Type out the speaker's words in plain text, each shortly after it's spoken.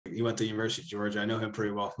He went to the University of Georgia. I know him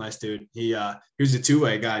pretty well. Nice dude. He was a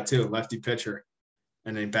two-way guy too, lefty pitcher.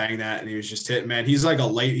 And they banged that, and he was just hitting. Man, he's like a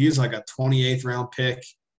 28th round pick,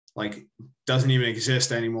 like doesn't even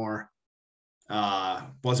exist anymore.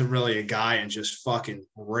 Wasn't really a guy and just fucking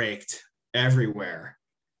raked everywhere.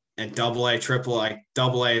 And double A, triple, like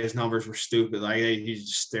double A, his numbers were stupid. Like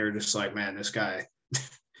they're just like, man, this guy,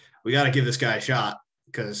 we got to give this guy a shot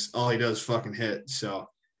because all he does is fucking hit. So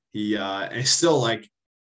he and it's still like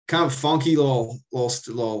kind of funky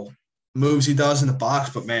little moves he does in the box,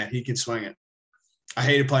 but man, he can swing it. I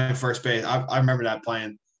hated playing first base. I remember that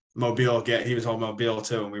playing Mobile. He was on Mobile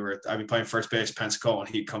too, and I'd be playing first base, Pensacola, and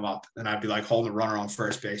he'd come up, and I'd be like holding a runner on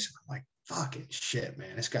first base. And I'm like, fucking shit,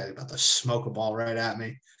 man, this guy's about to smoke a ball right at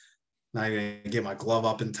me. Not even gonna get my glove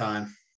up in time.